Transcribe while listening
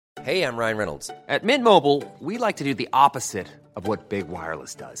Hey, I'm Ryan Reynolds. At Mint Mobile, we like to do the opposite of what Big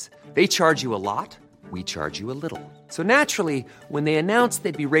Wireless does. They charge you a lot, we charge you a little. So naturally, when they announced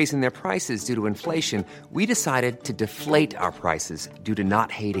they'd be raising their prices due to inflation, we decided to deflate our prices due to not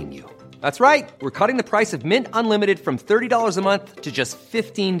hating you. That's right. We're cutting the price of Mint Unlimited from $30 a month to just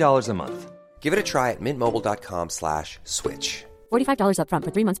 $15 a month. Give it a try at mintmobile.com/switch. $45 up front for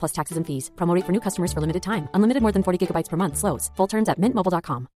 3 months plus taxes and fees. Promo rate for new customers for limited time. Unlimited more than 40 gigabytes per month. Slows full terms at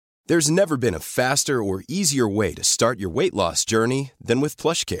mintmobile.com. There's never been a faster or easier way to start your weight loss journey than with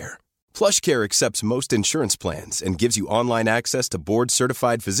PlushCare. PlushCare accepts most insurance plans and gives you online access to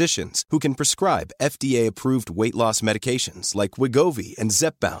board-certified physicians who can prescribe FDA-approved weight loss medications like Wegovy and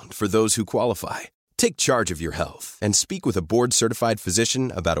Zepbound for those who qualify. Take charge of your health and speak with a board-certified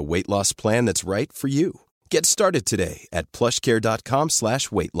physician about a weight loss plan that's right for you. Get started today at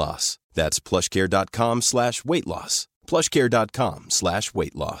plushcare.com/weight loss. That's plushcare.com/weight loss.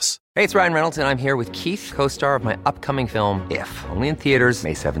 plushcare.com/weight loss. Hey, it's Ryan Reynolds, and I'm here with Keith, co-star of my upcoming film, If, only in theaters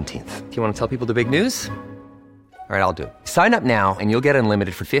May 17th. Do you want to tell people the big news? All right, I'll do it. Sign up now and you'll get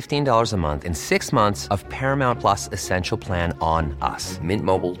unlimited for $15 a month and 6 months of Paramount Plus Essential Plan on us.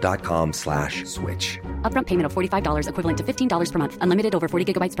 mintmobile.com/switch. Upfront payment of $45 equivalent to $15 per month. Unlimited over 40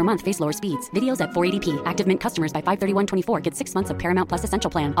 gigabytes per month. Face lower speeds. Videos at 480p. Active Mint customers by 531.24 get 6 months of Paramount Plus Essential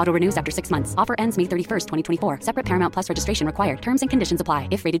Plan. Auto renews after 6 months. Offer ends May 31st, 2024. Separate Paramount Plus registration required. Terms and conditions apply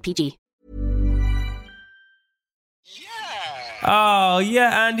if rated PG. Oh,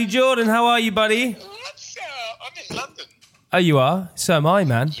 yeah, Andy Jordan, how are you, buddy? I'm in London. Oh, you are? So am I,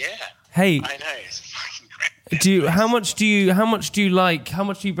 man. Yeah. Hey. I know, it's fucking great. How much do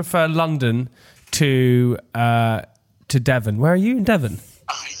you prefer London to Devon? Where are you in Devon?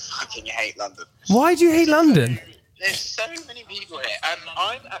 I fucking hate London. Why do you hate London? There's so many people here.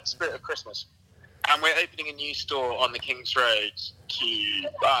 I'm at Spirit of Christmas, and we're opening a new store on the King's Road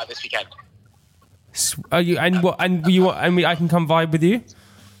this weekend. Are you and what? And you? And I can come vibe with you.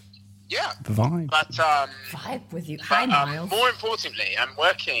 Yeah. Vibe. But Vibe with you. Hi, Miles. more importantly, I'm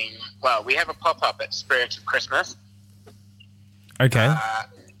working. Well, we have a pop-up at Spirit of Christmas. Okay.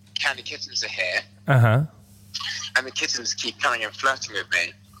 Candy kittens are here, Uh-huh. and the kittens keep coming and flirting with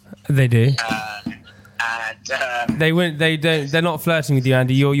me. They do. And They won't. They don't. They're not flirting with you,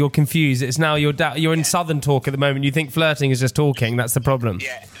 Andy. You're confused. It's now you're in Southern talk at the moment. You think flirting is just talking. That's the problem.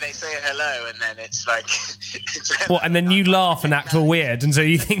 yeah, they say hello, and then it's like. What? And then you laugh and act all weird, and so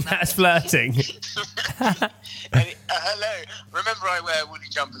you think that's flirting. Hello. Remember, I wear woolly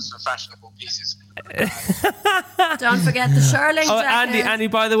jumpers for fashionable pieces. Don't forget the Shirling Oh, jacket. Andy.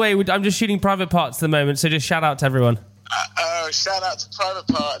 By the way, I'm just shooting private parts at the moment, so just shout out to everyone. Shout out to Private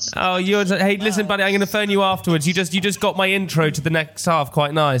Parts. Oh, hey, listen, buddy, I'm going to phone you afterwards. You just got my intro to the next half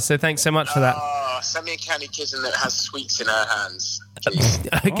quite nice, so thanks so much for that. Send me a candy kitten that has sweets in her hands.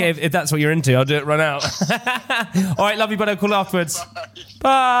 Okay, if that's what you're into, I'll do it right out. All right, love you, buddy. I'll call afterwards.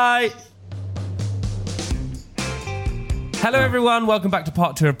 Bye. Hello, everyone. Welcome back to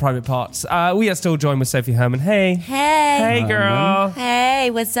part 2 of Private Parts. We are still joined with Sophie Herman. Hey. Hey. Hey, girl.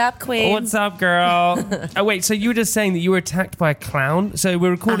 Hey, what's up, Queen? What's up, girl? Oh, wait, so you were just saying that you were attacked by a clown? So we're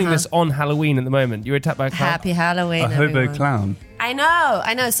recording this on Halloween at the moment. You were attacked by a clown? Happy Halloween, A hobo everyone. clown. I know.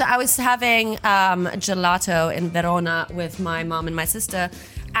 So I was having gelato in Verona with my mom and my sister,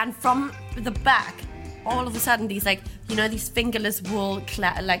 and from the back, all of a sudden, these these fingerless wool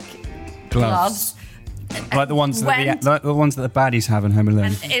gloves. Like the ones that the ones that the baddies have in Home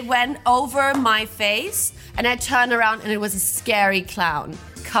Alone. And it went over my face, and I turned around, and it was a scary clown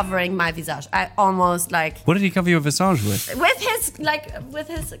covering my visage. I almost What did he cover your visage with? with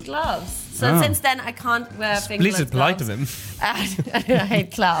his gloves. So since then, I can't wear fingerless Please, polite of gloves. him. I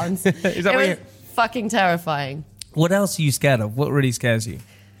hate clowns. Is that it what was you... fucking terrifying. What else are you scared of? What really scares you?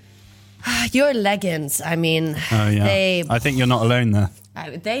 Your leggings. I mean, Oh yeah. I think you're not alone there.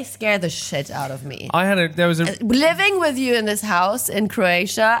 they scare the shit out of me. There was a Living with you in this house in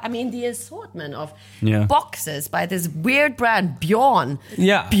Croatia, I mean, the assortment of boxes by this weird brand, Bjorn.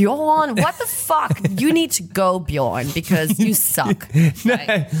 Yeah. Bjorn, what the fuck? You need to go, Bjorn, because you suck. No.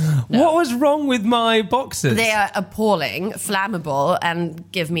 Like, What was wrong with my boxers? they are appalling, flammable, and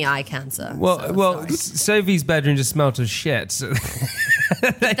give me eye cancer. Well, Sophie's bedroom just smelled of shit. So.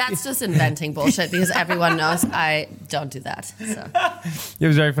 That's just inventing bullshit because everyone knows I don't do that. So. It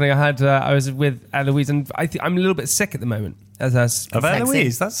was very funny. I was with Eloise, and I'm a little bit sick at the moment. Of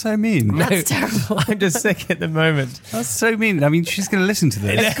Eloise? That's so mean. That's terrible. I'm just sick at the moment. That's so mean. I mean, she's going to listen to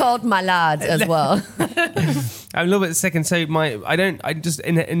this. It's called Malad as well. I'm a little bit sick, and so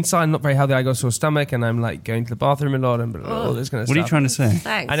inside I'm not very healthy. I got a sore stomach, and I'm like going to the bathroom a lot and all this kind of stuff. What are you trying to say?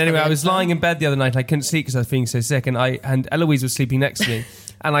 Thanks. And anyway, I was lying in bed the other night. I couldn't sleep because I was feeling so sick, and Eloise was sleeping next to me.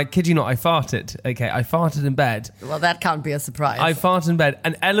 and I kid you not, I farted. Okay, I farted in bed. Well, that can't be a surprise. I farted in bed,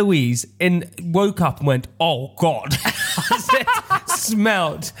 and Eloise woke up and went, "Oh God!" It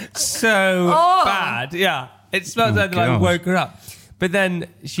smelled so bad. Yeah, it smelled like I woke her up. But then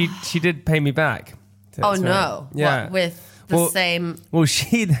she did pay me back. Oh no! Yeah, what, with the same. Well,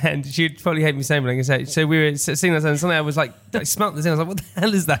 she'd probably hate me saying, but like I say, so we were sitting there, and suddenly I was like, I smelled this thing. I was like, what the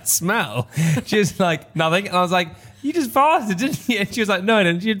hell is that smell? She was like, nothing. And I was like, you just farted, didn't you? And she was like, no, I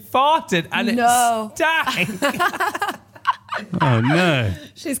didn't. She'd farted, and it stank. Oh no!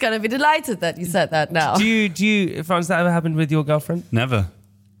 She's going to be delighted that you said that now. Do you, Franz, that ever happened with your girlfriend? Never.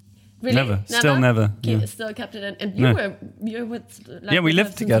 Really? Never. Still never. Yeah. Still kept it in. And you were with. Like, Yeah, we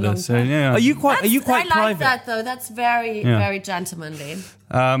lived together. So yeah. Are you quite I like private? that though. That's very very gentlemanly.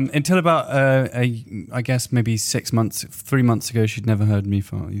 Until about I guess maybe 3 months ago, she'd never heard me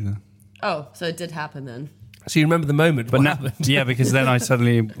fart either. Oh, so it did happen then. So you remember the moment? But what now, happened? yeah, because then I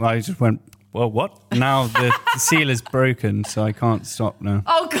just went, well, what? Now the seal is broken, so I can't stop now.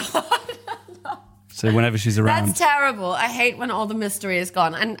 Oh God. So whenever she's around. That's terrible. I hate when all the mystery is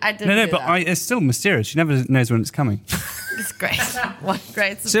gone. And I didn't. No, do but that. it's still mysterious. She never knows when it's coming. It's great. What a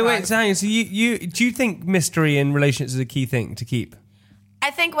great surprise. So wait, so hang on. So you do you think mystery in relationships is a key thing to keep?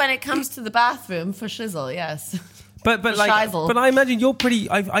 I think when it comes to the bathroom, for shizzle, yes. But Shizzle. but I imagine you're pretty.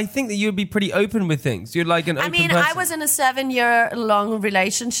 I think that you'd be pretty open with things. You're like an open person. I was in a 7-year-long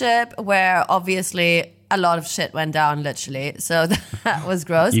relationship where obviously a lot of shit went down, literally. So that was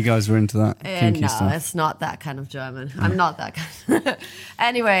gross. You guys were into that kinky No, stuff. it's not that kind of German. I'm not that kind.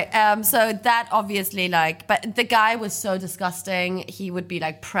 Anyway, so that obviously but the guy was so disgusting. He would be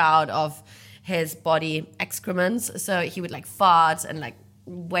like proud of his body excrements. So he would like fart and like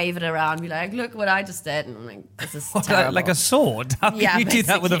wave it around, be like, look what I just did. And I'm like, this is terrible. Like a sword? How can you do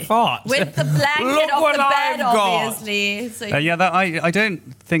that with a basically. fart? With the blanket Look of what the bed, I've got. obviously. So I don't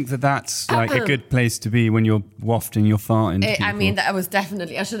think that's like a good place to be when you're wafting your fart into people. I mean, that was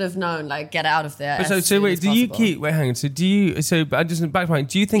definitely, I should have known, like, get out of there. So wait, do you keep? Wait, hang on. So do you? So I just back to my.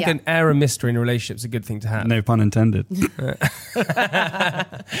 Do you think an air of mystery in a relationship is a good thing to have? No pun intended. Do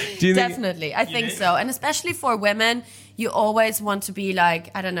you think, Definitely, I think so. And especially for women, you always want to be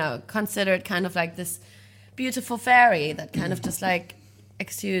like, I don't know, considered kind of like this beautiful fairy that kind of just like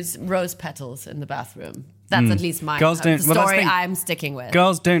exudes rose petals in the bathroom. That's at least my the story I'm sticking with.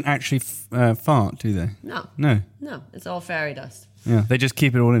 Girls don't actually fart, do they? No. No, it's all fairy dust. Yeah, they just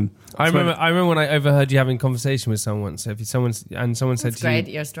keep it all in. I remember when I overheard you having a conversation with someone. So if someone said That's to great,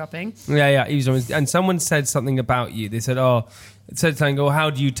 you, earstropping. yeah, and someone said something about you. They said, it said something. Oh,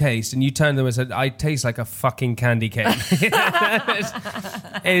 how do you taste? And you turned to them and said, I taste like a fucking candy cane.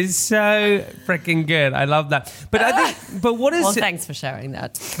 It's so freaking good. I love that. But I think, but what is? Well, thanks for sharing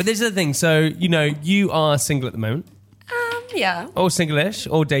that. But this is the thing. So you are single at the moment, Yeah. or single-ish,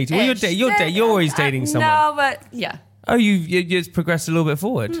 or dating. Well, you're always dating someone. No, but yeah. Oh, you just progressed a little bit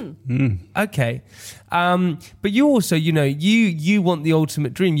forward. Okay. But you also, you want the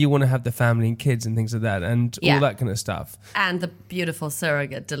ultimate dream. You want to have the family and kids and things like that and all that kind of stuff. And the beautiful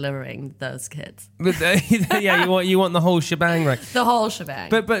surrogate delivering those kids. But, you want the whole shebang, right? The whole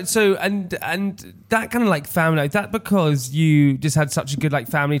shebang. But so, and that kind of like family, like that because you just had such a good like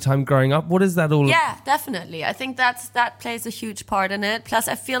family time growing up. What is that all? Yeah, definitely. I think that plays a huge part in it. Plus,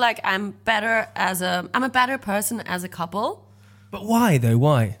 I feel like I'm a better person as a couple. But why though?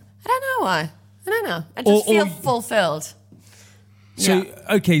 Why? I don't know why. I don't know. I just feel fulfilled. So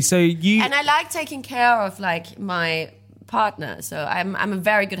okay, so you and I like taking care of like my partner. So I'm a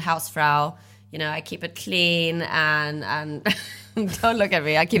very good Hausfrau. I keep it clean and don't look at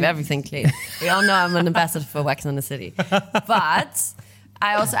me. I keep everything clean. We all know I'm an ambassador for Wax on the City, but.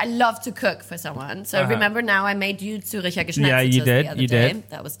 I love to cook for someone. So remember now I made you Züricher Geschnetzeltes the other day.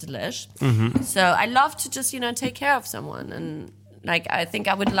 That was delish. Mm-hmm. So I love to just, take care of someone. And like, I think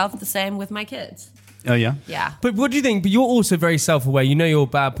I would love the same with my kids. Oh, yeah? Yeah. But what do you think? But you're also very self-aware. You know your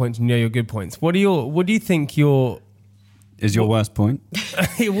bad points and you know your good points. What do you think is your worst point?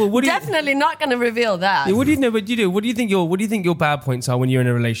 Definitely not going to reveal that. What do you know? What do you do? What do you think your bad points are when you're in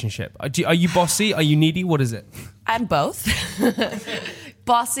a relationship? Are you bossy? Are you needy? What is it? I'm both.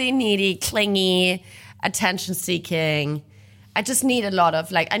 Bossy, needy, clingy, attention-seeking. I just need a lot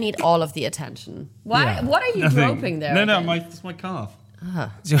of I need all of the attention. Why? Yeah. What are you groping there? No, it's my calf.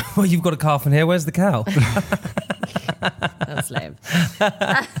 Well, you've got a calf in here. Where's the cow? That's lame.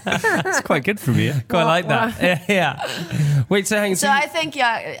 It's quite good for me. Quite like that. Yeah. Wait, so hang on. So I think,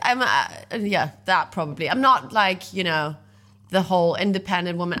 I'm that probably. I'm not the whole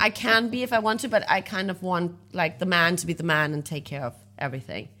independent woman. I can be if I want to, but I kind of want the man to be the man and take care of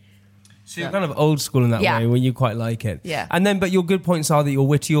everything. So you're kind of old school in that Yeah. way, where you quite like it. Yeah. And then, but your good points are that you're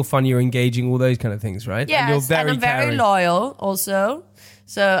witty, you're funny, you're engaging, all those kind of things, right? Yes, and you're very I'm very caring. loyal also.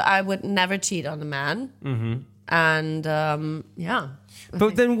 So I would never cheat on a man. Mm-hmm. And yeah.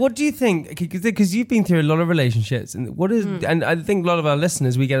 But then, what do you think? Because you've been through a lot of relationships, and what is? And I think a lot of our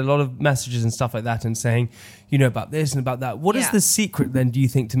listeners, we get a lot of messages and stuff like that, and saying, you know, about this and about that. What is Yeah. the secret then? Do you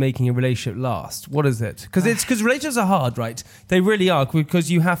think to making a relationship last? What is it? Because relationships are hard, right? They really are,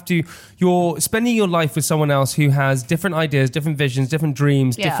 because you're spending your life with someone else who has different ideas, different visions, different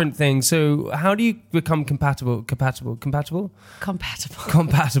dreams, Yeah. different things. So how do you become compatible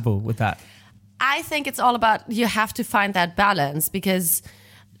with that? I think it's all about, you have to find that balance, because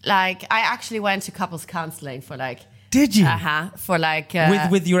like I actually went to couples counseling for like Did you? for like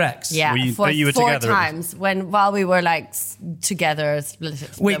With your ex? yeah, Were you were 4 together? times while we were like together,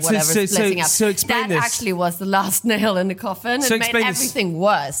 Wait, splitting up. so explain that this. actually was the last nail in the coffin. So It made explain this. everything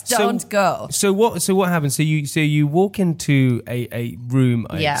worse. Don't go. So what happens? So you walk into a room,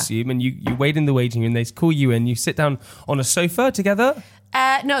 I Yeah. assume, and you wait in the waiting room. They call you in. You sit down on a sofa together.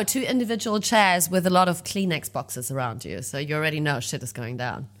 No, 2 individual chairs with a lot of Kleenex boxes around you, so you already know shit is going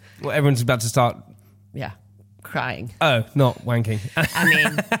down. Well, everyone's about to start. Yeah, crying. Oh, not wanking. I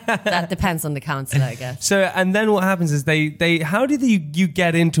mean, that depends on the counselor, I guess. So, and then what happens is they how do you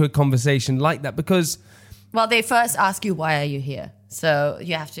get into a conversation like that? Because Well, they first ask you, why are you here? So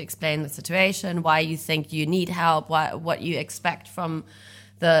you have to explain the situation, why you think you need help, what you expect from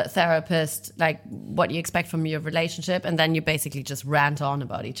the therapist, like what you expect from your relationship, and then you basically just rant on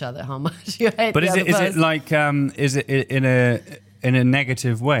about each other, how much you hate But the is other it person. like is it in a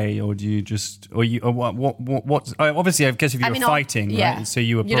negative way, or do you just or what? Obviously, I guess if you're fighting, yeah. right? So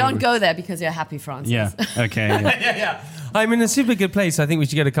you were. You don't go there because you're happy, Francis. Yeah. Okay. Yeah. I'm in a super good place. I think we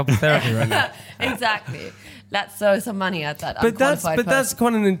should get a couple of therapy right now. Exactly. Let's throw some money at that. But that's unqualified that's person.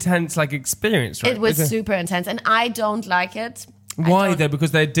 quite an intense experience, right? It was Because- super intense, and I don't like it. Why though?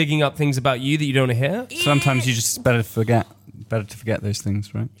 Because they're digging up things about you that you don't want to hear. Sometimes you just better to forget those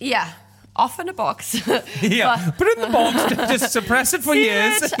things, right? Yeah, off in a box. Yeah, put it in the box, just suppress it for See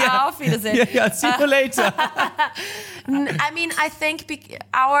years. it, Yeah. auf Wiedersehen. Yeah, see you later. I mean, I think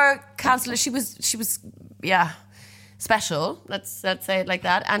our counselor, she was, special. Let's say it like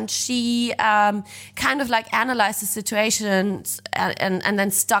that. And she kind of like analyzed the situations and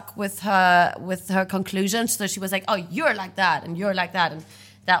then stuck with her conclusion. So she was like, "Oh, you're like that, and you're like that," and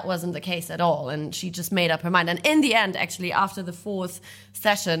that wasn't the case at all. And she just made up her mind. And in the end, actually, after the 4th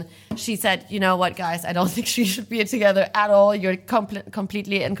session, she said, "You know what, guys? I don't think she should be together at all. You're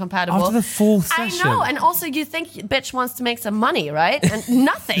completely incompatible." After the 4th session? I know. And also, you think bitch wants to make some money, right? And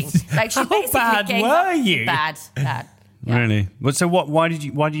nothing. Like she How basically bad gave were up. you? Bad. Yeah. Really? But so what? Why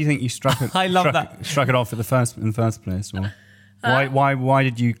do you think you struck it? I love struck it off in the first place, or why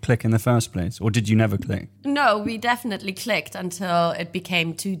did you click in the first place, or did you never click? No, we definitely clicked until it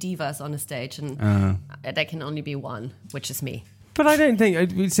became 2 divas on a stage, and there can only be one, which is me. But I don't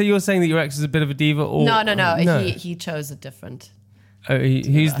think. So you're saying that your ex is a bit of a diva, or No. He chose a different.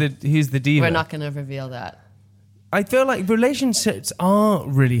 Who's the diva? We're not going to reveal that. I feel like relationships are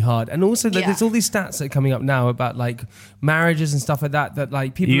really hard, and also like, Yeah. there's all these stats that are coming up now about like marriages and stuff like that. That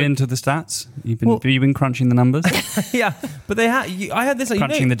like people, Are you into the stats? Have you been crunching the numbers, yeah. But they I had this like,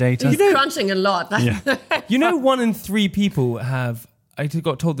 crunching the data? He's crunching a lot. You know, 1 in 3 people have. I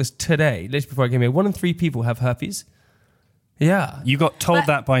got told this today, literally before I came here. 1 in 3 people have herpes. Yeah. You got told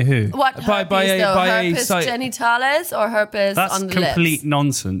that by who? What By- herpes, by a- though? by a Herpes site- genitalis or herpes That's on the complete lips?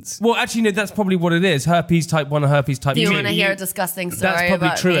 nonsense. Well, actually, no. That's probably what it is. Herpes type 1 or herpes type Do 2. you want to hear a disgusting story That's probably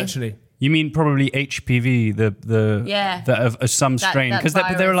about true, me? actually. You mean probably HPV, Yeah. of some That- strain? that Because there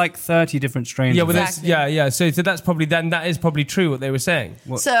are virus. like 30 different strains. Yeah, of well, it. Exactly. yeah. So that's probably that is probably true what they were saying.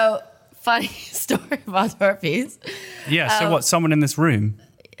 So, funny story about herpes. Yeah, so what? Someone in this room?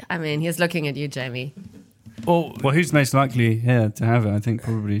 I mean, he's looking at you, Jamie. Well, Well, who's most likely here to have it? I think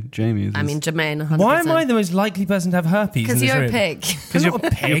probably Jamie is. I mean, Jermaine, 100%. why am I the most likely person to have herpes? Because in this you're a room? pig. Because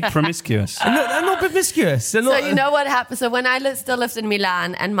you're promiscuous. I'm not promiscuous. So you know what happened? So when I still lived in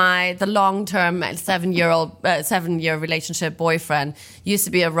Milan, and the long-term 7-year relationship boyfriend used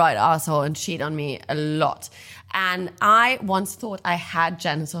to be a right asshole and cheat on me a lot. And I once thought I had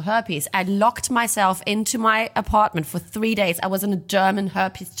genital herpes. I locked myself into my apartment for 3 days. I was in a German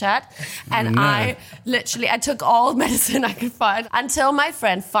herpes chat, and I took all medicine I could find until my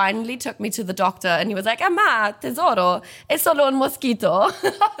friend finally took me to the doctor, and he was like, "Ama, tesoro, es solo un mosquito."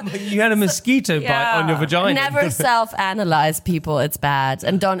 You had a mosquito bite on your vagina. Never self-analyze people. It's bad.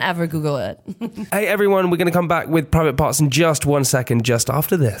 And don't ever Google it. Hey everyone, we're going to come back with private parts in just 1 second, just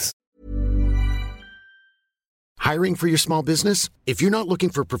after this. Hiring for your small business? If you're not looking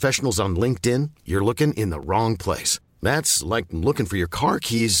for professionals on LinkedIn, you're looking in the wrong place. That's like looking for your car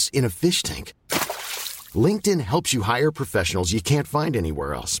keys in a fish tank. LinkedIn helps you hire professionals you can't find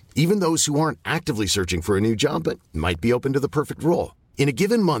anywhere else, even those who aren't actively searching for a new job but might be open to the perfect role. In a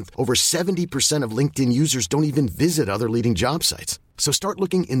given month, over 70% of LinkedIn users don't even visit other leading job sites. So start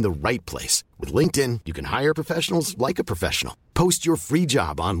looking in the right place. With LinkedIn, you can hire professionals like a professional. Post your free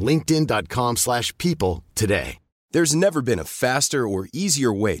job on linkedin.com/people today. There's never been a faster or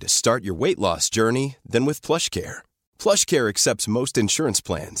easier way to start your weight loss journey than with PlushCare. PlushCare accepts most insurance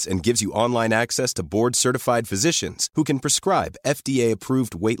plans and gives you online access to board-certified physicians who can prescribe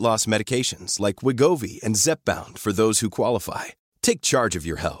FDA-approved weight loss medications like Wegovy and Zepbound for those who qualify. Take charge of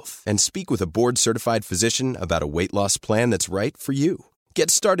your health and speak with a board-certified physician about a weight loss plan that's right for you.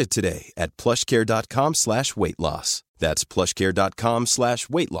 Get started today at plushcare.com/weight loss. That's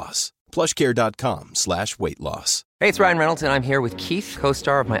plushcare.com/weight loss. plushcare.com/weight loss. Hey, it's Ryan Reynolds, and I'm here with Keith,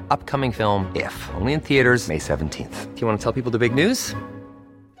 co-star of my upcoming film, If, only in theaters May 17th. Do you want to tell people the big news?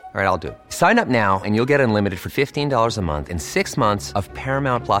 All right, I'll do it. Sign up now and you'll get unlimited for $15 a month and 6 months of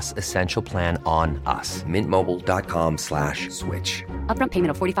Paramount Plus Essential Plan on us. MintMobile.com/switch. Upfront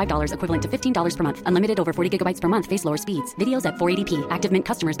payment of $45 equivalent to $15 per month. Unlimited over 40 gigabytes per month. Face lower speeds. Videos at 480p. Active Mint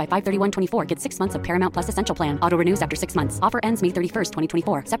customers by 531.24 get 6 months of Paramount Plus Essential Plan. Auto renews after 6 months. Offer ends May 31st,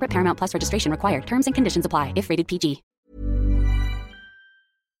 2024. Separate Paramount Plus registration required. Terms and conditions apply if rated PG.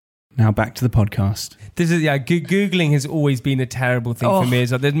 Now back to the podcast. This is Googling has always been a terrible thing for me.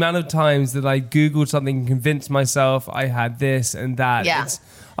 So the amount of times that I Googled something and convinced myself I had this and that. Yeah. It's,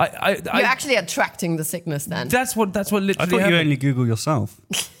 You're actually attracting the sickness then. That's what literally I thought happened. you only Google yourself.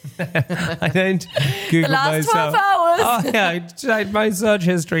 I don't Google the last myself. 12 hours. Oh yeah, I tried my search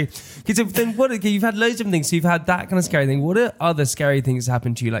history. Okay, so then you've had loads of things. So you've had that kind of scary thing. What are other scary things that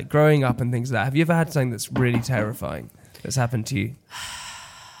happened to you, like growing up and things like that? Have you ever had something that's really terrifying that's happened to you?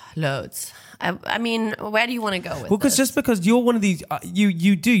 Loads. I mean, where do you want to go with Well, this? just because you're one of these,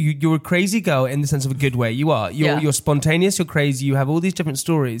 you're a crazy girl in the sense of a good way. You are. You're spontaneous. You're crazy. You have all these different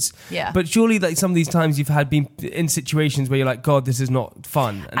stories. Yeah. But surely, like some of these times, you've been in situations where you're like, God, this is not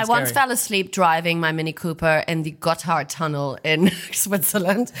fun. And I once fell asleep driving my Mini Cooper in the Gotthard Tunnel in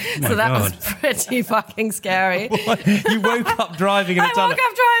Switzerland. So that was pretty fucking scary. What? You woke up driving in a tunnel. I woke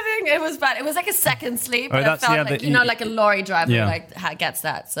up driving. It was bad. It was like a second sleep. But I felt like, like a lorry driver gets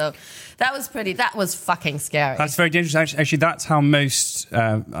that. So that was fucking scary. That's very dangerous. Actually, that's how most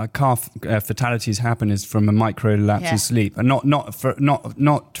car fatalities happen, is from a micro lapse in sleep, and not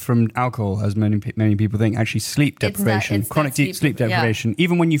from alcohol, as many people think. Actually, sleep deprivation, chronic deep sleep deprivation.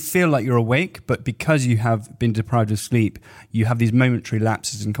 Even when you feel like you're awake, but because you have been deprived of sleep, you have these momentary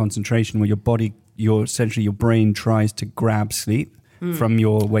lapses in concentration where your brain tries to grab sleep from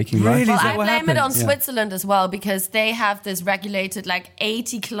your waking life. Well, I blame it on Switzerland as well, because they have this regulated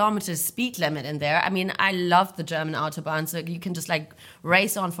 80 kilometers speed limit in there. I mean, I love the German Autobahn, so you can just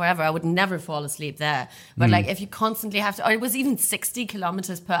race on forever. I would never fall asleep there. But if you constantly have to, or it was even 60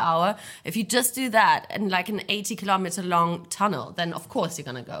 kilometers per hour. If you just do that in an 80 kilometer long tunnel, then of course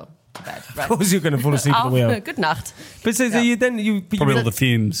you're going to go to bed. Right? Of course you're going to fall asleep at the wheel. Good night. But so you probably all the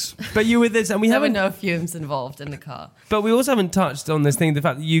fumes. But you were this, and there were no fumes involved in the car. But we also haven't touched on this thing, the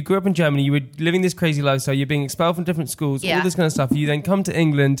fact that you grew up in Germany, you were living this crazy lifestyle, you're being expelled from different schools, all this kind of stuff. You then come to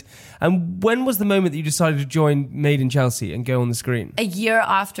England, and when was the moment that you decided to join Made in Chelsea and go on the screen? A year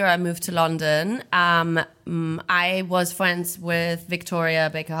after I moved to London, I was friends with Victoria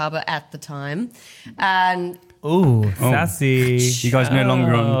Baker-Harbour at the time, and Ooh, sassy. You guys no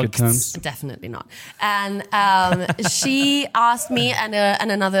longer on good terms? Definitely not. And she asked me and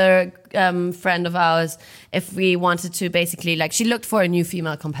another friend of ours if we wanted to basically, she looked for a new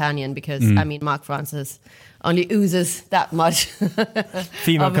female companion because, Mark Francis only oozes that much.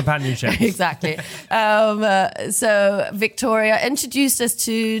 Female companionship. Exactly. So Victoria introduced us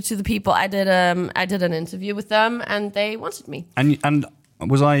to the people. I did an interview with them and they wanted me. And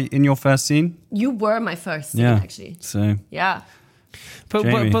was I in your first scene? You were my first scene, actually. So yeah. But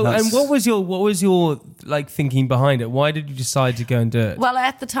and what was your thinking behind it? Why did you decide to go and do it? Well,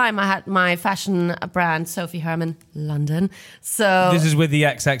 at the time I had my fashion brand Sophie Herman London. So this is with the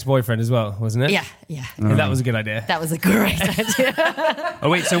ex-boyfriend as well, wasn't it? Yeah. And that was a good idea. That was a great idea. Oh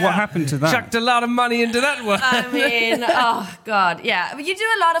wait, so what happened to that? Chucked a lot of money into that one. I mean, oh god, yeah. You do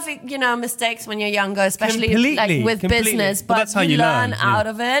a lot of mistakes when you're younger, especially with business. But that's how you learn learn out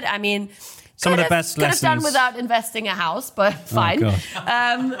of it. I mean. Some of the best lessons. Could have done without investing a house, but fine.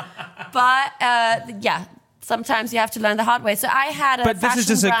 Sometimes you have to learn the hard way. So I had a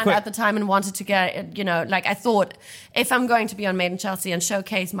fashion brand at the time and wanted to get, I thought if I'm going to be on Made in Chelsea and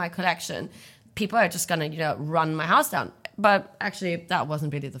showcase my collection, people are just gonna, run my house down. But actually, that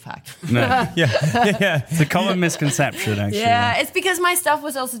wasn't really the fact. No. Yeah. It's a common misconception, actually. Yeah, it's because my stuff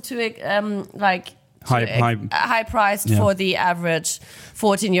was also too high priced for the average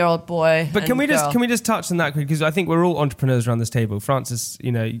 14-year-old boy. But can we just touch on that quickly? Because I think we're all entrepreneurs around this table. Francis,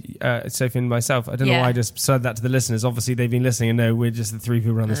 Sophie and myself. I don't know why I just said that to the listeners. Obviously, they've been listening and know we're just the three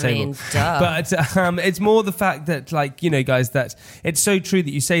people around this table. Duh. But it's more the fact that, guys, that it's so true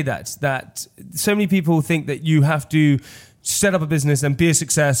that you say that so many people think that you have to set up a business and be a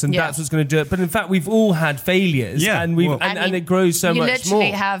success, and that's what's going to do it. But in fact, we've all had failures, and it grows so much more. You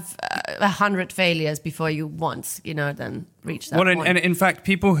literally have 100 failures before you once, then reach that point. And in fact,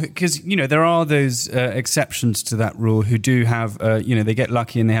 people, because there are those exceptions to that rule who do have, they get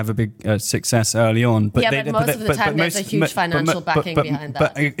lucky and they have a big success early on. But most of the time there's a huge financial backing behind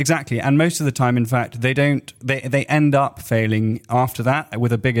that. Exactly, and most of the time, in fact, they don't. They end up failing after that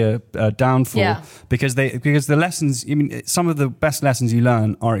with a bigger downfall because the lessons. Some of the best lessons you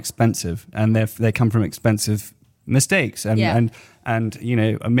learn are expensive, and they come from expensive mistakes and a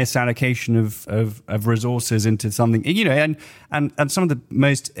misallocation of resources into something, and some of the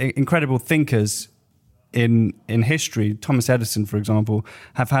most incredible thinkers in history, Thomas Edison, for example,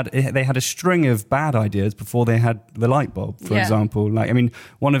 had a string of bad ideas before they had the light bulb, for example.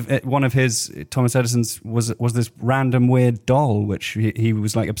 One of his Thomas Edison's was this random weird doll which he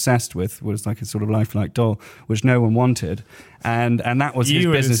was obsessed with, was like a sort of lifelike doll which no one wanted, and that was his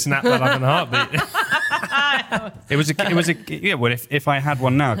business. Snap that up in a heartbeat. Well, if I had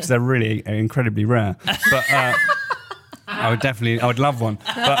one now, because they're really incredibly rare, but. I would love one,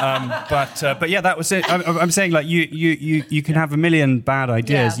 but yeah, that was it. I'm saying you can have a million bad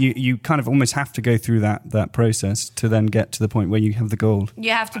ideas. Yeah. You kind of almost have to go through that process to then get to the point where you have the gold.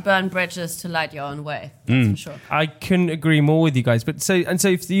 You have to burn bridges to light your own way. That's for sure. I couldn't agree more with you guys. But so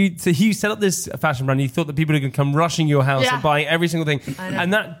you set up this fashion brand. You thought that people are going to come rushing your house and buying every single thing,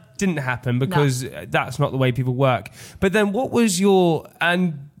 and that didn't happen because that's not the way people work. But then, what was your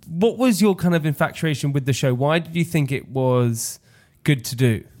kind of infatuation with the show? Why did you think it was good to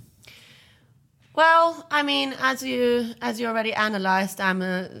do? Well, as you already analysed, I'm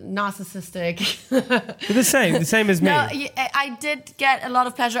a narcissistic. the same as me. No, I did get a lot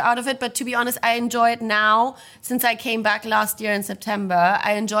of pleasure out of it, but to be honest, I enjoy it now. Since I came back last year in September,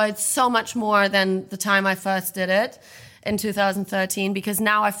 I enjoy it so much more than the time I first did it in 2013, because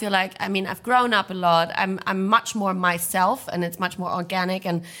now I feel like, I've grown up a lot. I'm much more myself, and it's much more organic,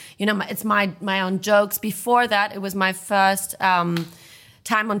 and it's my own jokes. Before that, it was my first time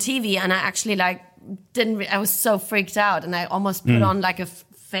on TV, and I actually I was so freaked out, and I almost put on a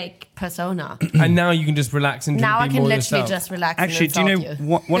fake persona. And now you can just relax and now be I can more literally yourself. just relax. Actually, and do you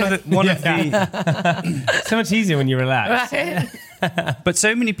know one of the so much easier when you relax. Right? But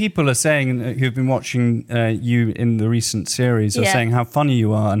so many people are saying who've been watching you in the recent series are saying how funny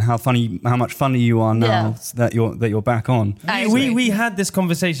you are and how much funny you are now that you're back on. We had this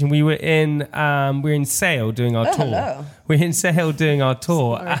conversation. We were in Sale doing our tour. Hello. We're in Sale doing our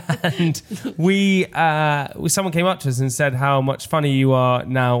tour, and someone came up to us and said how much funny you are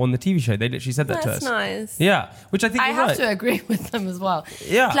now on the TV show. They literally said that to us. That's nice. Yeah, which I think I you're have right. to agree with them as well.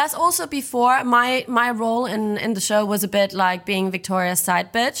 Yeah. Plus, also before, my role in the show was a bit like being Victoria's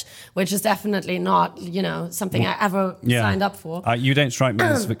side bitch, which is definitely not, something I ever signed up for. You don't strike me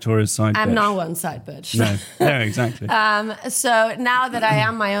as Victoria's side bitch. I'm no one's side bitch. No, exactly. So now that I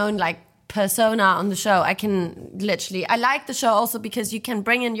am my own persona on the show, I can literally, I like the show also because you can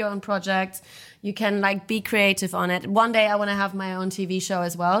bring in your own projects. You can be creative on it. One day I want to have my own TV show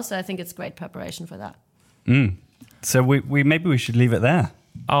as well. So I think it's great preparation for that. So we maybe we should leave it there.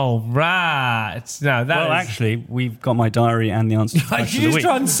 Oh, right. No, actually, we've got my diary and the answer to the question Did you of the just week.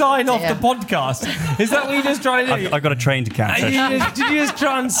 try and sign off the podcast? Is that what you just trying to do? I've got a train to catch. Did you just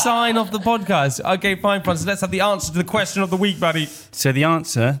try and sign off the podcast? Okay, fine, Francis. Let's have the answer to the question of the week, buddy. So the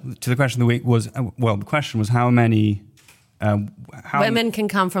answer to the question of the week was, the question was how many... Women can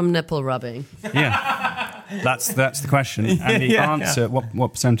come from nipple rubbing. Yeah, that's the question. And the answer,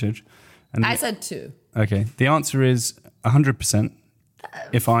 what percentage? And I said 2. Okay, the answer is 100%.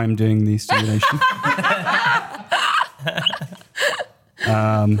 If I'm doing the stimulation.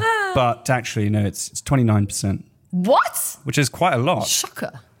 But actually, no, it's 29%. What? Which is quite a lot.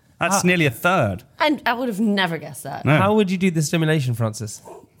 Shocker. That's nearly a third. And I would have never guessed that. No. How would you do the stimulation, Francis?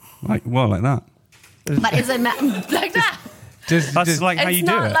 Like that. But is it like that? That's like how you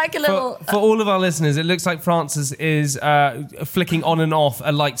do it. It's not like a little... For all of our listeners, it looks like Francis is flicking on and off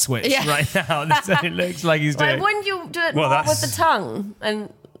a light switch right now. That's what it looks like he's doing. Why wouldn't you do it Well, more with the tongue?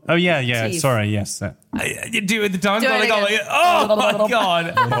 And Oh, yeah. Teeth. Sorry, yes. That. You do it at the time. Do it Like, again. oh my God.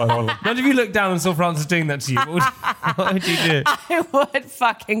 Imagine if you looked down and saw Francis doing that to you. What would you do? I would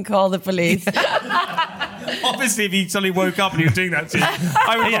fucking call the police. Obviously, if he suddenly woke up and he was doing that to you,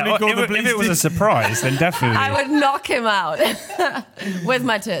 I would probably call the police. If it was a surprise, then definitely. I would knock him out with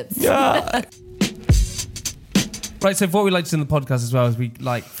my tits. Right, so what we like to do in the podcast as well is we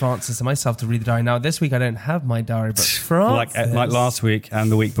like Francis and myself to read the diary. Now, this week I don't have my diary, but Francis... like last week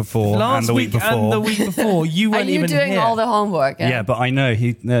and the week before and the week before. and the week before, you weren't even here. Are you doing all the homework? Yeah, but I know.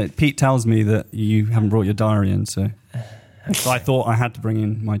 Pete tells me that you haven't brought your diary in, so I thought I had to bring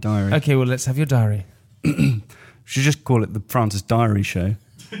in my diary. Okay, well, let's have your diary. Should just call it the Francis Diary Show.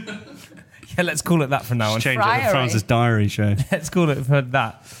 Yeah, let's call it that for now. Change it to the Francis Diary Show. Let's call it for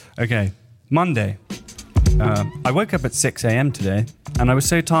that. Okay, Monday. I woke up at 6 a.m. today, and I was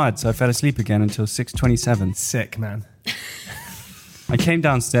so tired, so I fell asleep again until 6:27. Sick, man. I came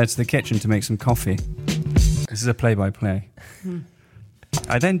downstairs to the kitchen to make some coffee. This is a play-by-play.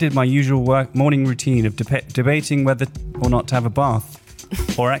 I then did my usual morning routine of debating whether or not to have a bath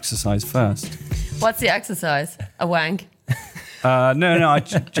or exercise first. What's the exercise? A wank? No, I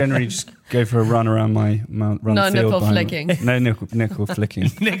generally just go for a run around run No the field. nipple flicking. No nickel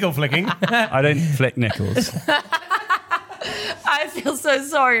flicking. Nickel flicking. I don't flick nickels. I feel so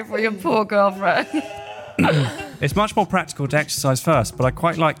sorry for your poor girlfriend. It's much more practical to exercise first, but I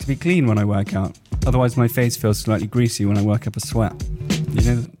quite like to be clean when I work out. Otherwise, my face feels slightly greasy when I work up a sweat. You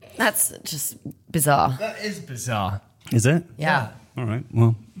know? That's just bizarre. That is bizarre. Is it? Yeah. All right.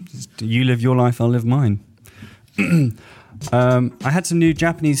 Well, you live your life, I'll live mine. I had some new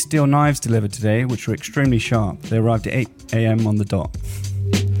Japanese steel knives delivered today, which were extremely sharp. They arrived at 8 a.m. on the dot.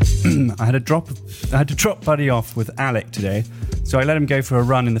 I had to drop Buddy off with Alec today, so I let him go for a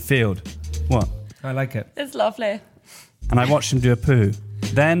run in the field. What? I like it. It's lovely. And I watched him do a poo.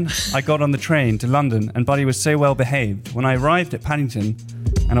 Then I got on the train to London, and Buddy was so well behaved. When I arrived at Paddington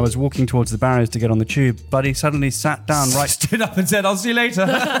and I was walking towards the barriers to get on the tube, Buddy suddenly sat down Stood up and said, "I'll see you later."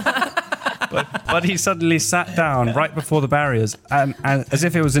 But he suddenly sat down right before the barriers and as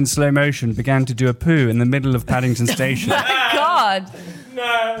if it was in slow motion, began to do a poo in the middle of Paddington Station. God.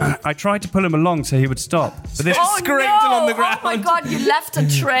 No. I tried to pull him along so he would stop. But this scraped him on the ground. Oh my God, you left a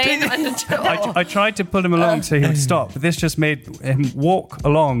train on the door. I tried to pull him along so he would stop, but this just made him walk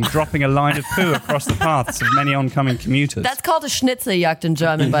along, dropping a line of poo across the paths of many oncoming commuters. That's called a Schnitzeljagd in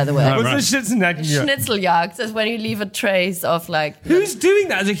German, by the way. Oh, right. What's the Schnitzeljagd is when you leave a trace of like... Who's doing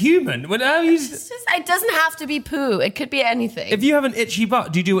that as a human? It doesn't have to be poo. It could be anything. If you have an itchy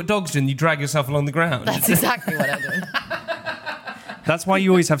butt, do you do what dogs do and you drag yourself along the ground? That's exactly what I do. That's why you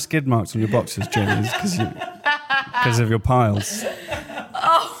always have skid marks on your boxers, Jamie, because of your piles.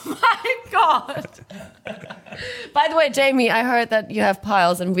 Oh my God. By the way, Jamie, I heard that you have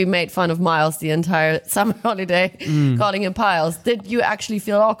piles and we made fun of Miles the entire summer holiday, calling him piles. Did you actually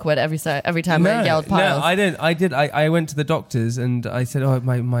feel awkward every time I yelled piles? No, I didn't. I went to the doctors and I said, "Oh,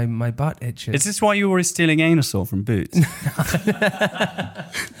 my butt itches." Is this why you were always stealing Anusol from Boots?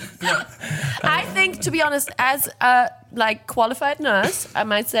 I think, to be honest, as a qualified nurse, I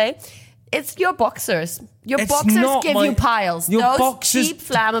might say, it's your boxers. Your boxers give you piles. Those boxers, cheap,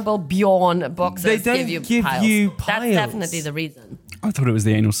 flammable Bjorn boxers they don't give you piles. That's definitely the reason. I thought it was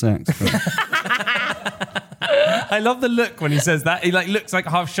the anal sex. I love the look when he says that. He looks like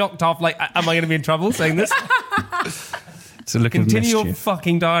half shocked, half like, am I going to be in trouble saying this? It's a look of Continue mischief. your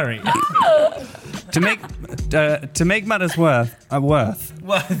fucking diary. To make matters worse,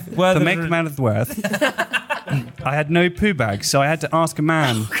 I had no poo bag, so I had to ask a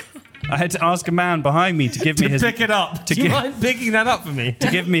man. I had to ask a man behind me to give me his... pick it up. Do you mind picking that up for me?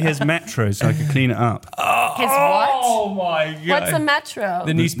 To give me his Metro so I could clean it up. His what? Oh my God. What's a Metro?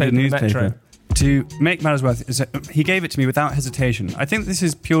 The newspaper. Metro. To make matters worse, he gave it to me without hesitation. I think this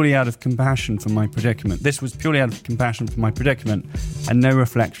is purely out of compassion for my predicament. This was purely out of compassion for my predicament and no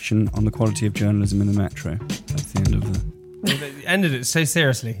reflection on the quality of journalism in the Metro. That's the end of the... They ended it so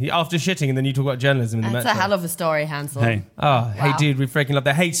seriously. After shitting and then you talk about journalism in the That's Metro. a hell of a story, Hansel. Hey. Hey dude, we freaking love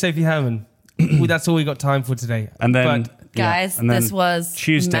that. Hey, Sophie Herman. That's all we got time for today. And then... Guys, and then this was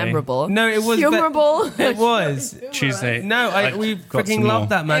Tuesday. memorable. No, it was... Humorable. It was. Tuesday. No, we got freaking some love more.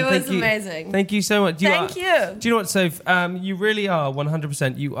 that, man. It was amazing. Thank you so much. Thank you. Do you know what, Soph? You really are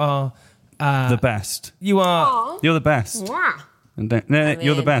 100%. You are... the best. You are... You're the best. Mwah. And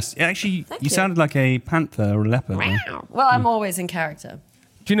you're the best. Actually, you sounded like a panther or a leopard. Well, I'm always in character.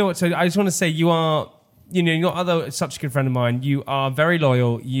 Do you know what? So I just want to say you are... you're not such a good friend of mine. You are very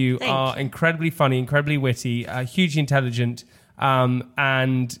loyal. You are incredibly funny, incredibly witty, hugely intelligent,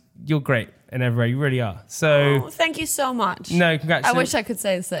 and you're great. in every way. You really are. So thank you so much. No, congrats. I wish I could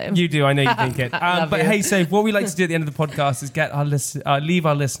say the same. You do. I know you think it. But hey, so what we like to do at the end of the podcast is get leave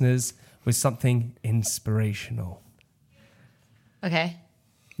our listeners with something inspirational. Okay.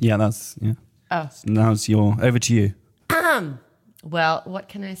 Yeah, Oh. Now it's over to you. Well, what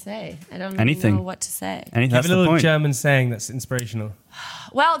can I say? I don't know what to say. Anything. Have a little German saying that's inspirational.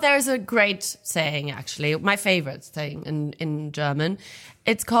 Well, there's a great saying, actually. My favorite saying in German.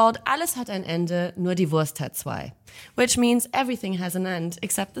 It's called Alles hat ein Ende, nur die Wurst hat zwei. Which means everything has an end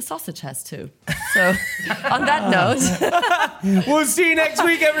except the sausage has two. So, on that note... We'll see you next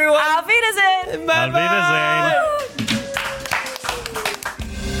week, everyone. Auf Wiedersehen. Auf Wiedersehen.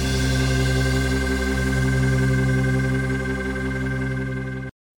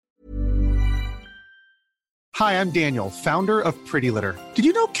 Hi, I'm Daniel, founder of Pretty Litter. Did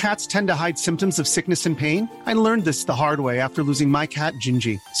you know cats tend to hide symptoms of sickness and pain? I learned this the hard way after losing my cat,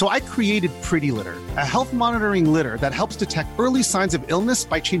 Gingy. So I created Pretty Litter, a health monitoring litter that helps detect early signs of illness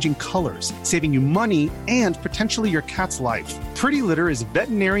by changing colors, saving you money and potentially your cat's life. Pretty Litter is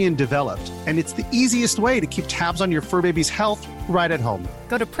veterinarian developed, and it's the easiest way to keep tabs on your fur baby's health right at home.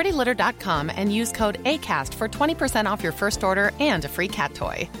 Go to prettylitter.com and use code ACAST for 20% off your first order and a free cat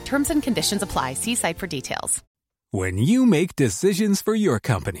toy. Terms and conditions apply. See site for details. When you make decisions for your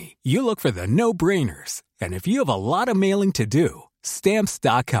company, you look for the no-brainers. And if you have a lot of mailing to do,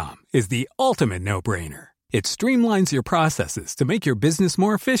 Stamps.com is the ultimate no-brainer. It streamlines your processes to make your business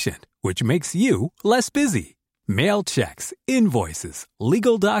more efficient, which makes you less busy. Mail checks, invoices,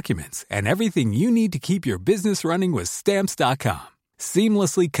 legal documents, and everything you need to keep your business running with Stamps.com.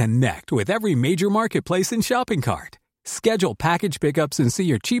 Seamlessly connect with every major marketplace and shopping cart. Schedule package pickups and see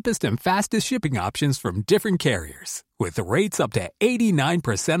your cheapest and fastest shipping options from different carriers. With rates up to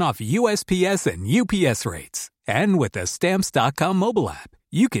 89% off USPS and UPS rates. And with the Stamps.com mobile app,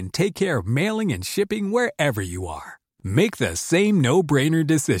 you can take care of mailing and shipping wherever you are. Make the same no-brainer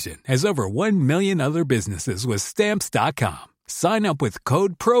decision as over 1 million other businesses with Stamps.com. Sign up with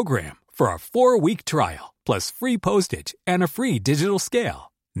code PROGRAM for a 4-week trial, plus free postage and a free digital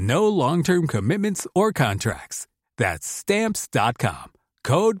scale. No long-term commitments or contracts. That's Stamps.com.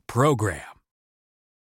 Code PROGRAM.